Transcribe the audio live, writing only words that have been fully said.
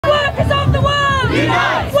Workers of the world!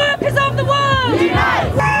 Unite! Workers of the world! Unite!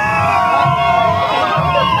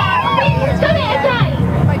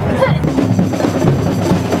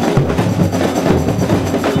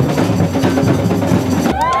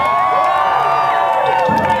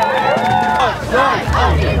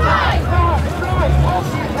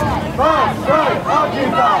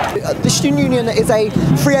 The student union is a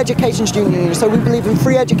free education student union, so we believe in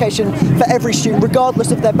free education for every student,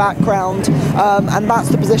 regardless of their background, and that's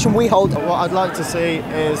the position we hold. What I'd like to see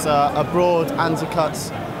is a broad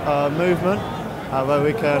anti-cuts movement where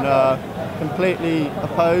we can completely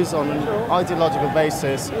oppose on an ideological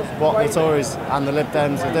basis what the Tories and the Lib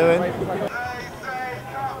Dems are doing.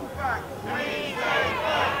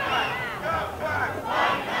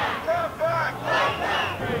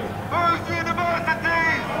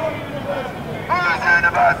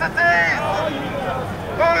 Universities!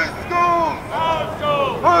 Whose schools? Our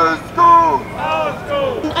schools! Whose schools? Our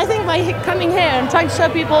schools! I think by coming here and trying to show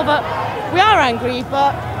people that we are angry,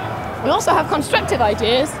 but we also have constructive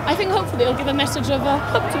ideas, I think hopefully it'll give a message of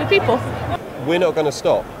hope to the people. We're not going to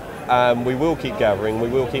stop. We will keep gathering, we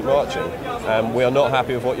will keep marching. We are not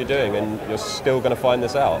happy with what you're doing, and you're still going to find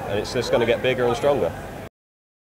this out, and it's just going to get bigger and stronger.